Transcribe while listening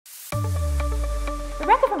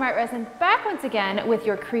Rebecca from ArtResin back once again with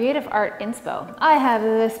your creative art inspo. I have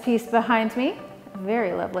this piece behind me,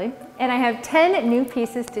 very lovely, and I have 10 new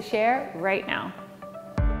pieces to share right now.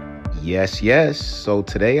 Yes. So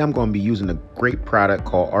today I'm going to be using a great product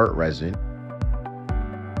called ArtResin.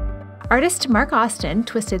 Artist Marc Austin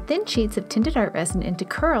twisted thin sheets of tinted art resin into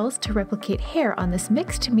curls to replicate hair on this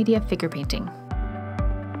mixed media figure painting.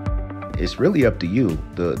 It's really up to you.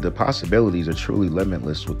 The possibilities are truly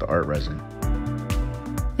limitless with the ArtResin.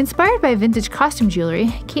 Inspired by vintage costume jewelry,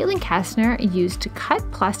 Kastner used cut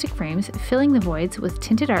plastic frames, filling the voids with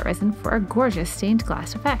tinted art resin for a gorgeous stained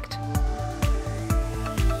glass effect.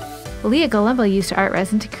 Lia Golemba used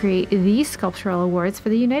ArtResin to create these sculptural awards for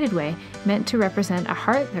the United Way, meant to represent a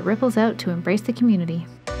heart that ripples out to embrace the community.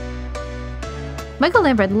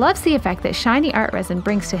 Lambard loves the effect that shiny ArtResin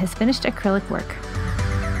brings to his finished acrylic work.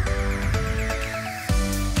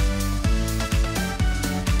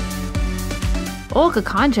 Olga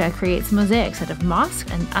Konjuh creates mosaics out of moss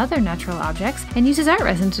and other natural objects and uses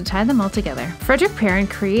ArtResin to tie them all together. Frederic Perrin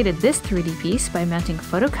created this 3D piece by mounting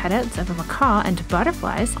photo cutouts of a macaw and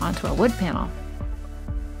butterflies onto a wood panel.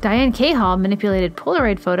 Diane Cahal manipulated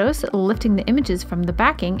Polaroid photos, lifting the images from the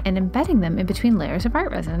backing and embedding them in between layers of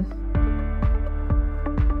ArtResin.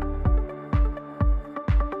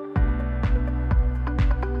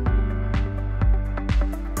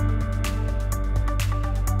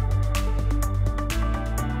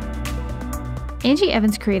 Angie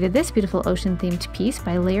Evans created this beautiful ocean-themed piece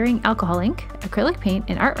by layering alcohol ink, acrylic paint,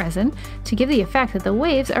 and ArtResin to give the effect that the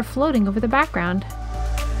waves are floating over the background.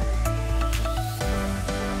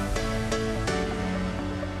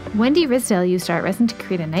 Wendy Risdale used ArtResin to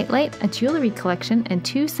create a nightlight, a jewelry collection, and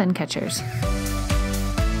 2 sun catchers.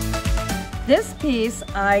 This piece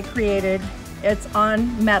I created, it's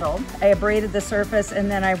on metal. I abraded the surface and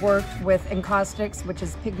then I worked with encaustics, which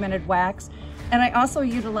is pigmented wax. And I also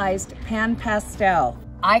utilized pan pastel.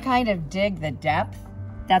 I kind of dig the depth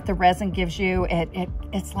that the resin gives you.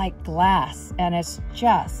 It's like glass and it's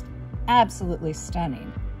just absolutely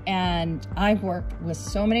stunning. And I've worked with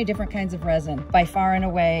so many different kinds of resin. By far and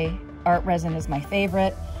away, ArtResin is my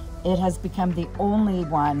favorite. It has become the only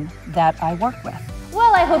one that I work with.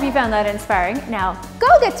 Well, I hope you found that inspiring. Now, go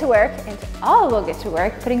get to work, and all will get to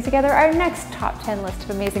work putting together our next top 10 list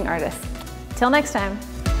of amazing artists. Till next time.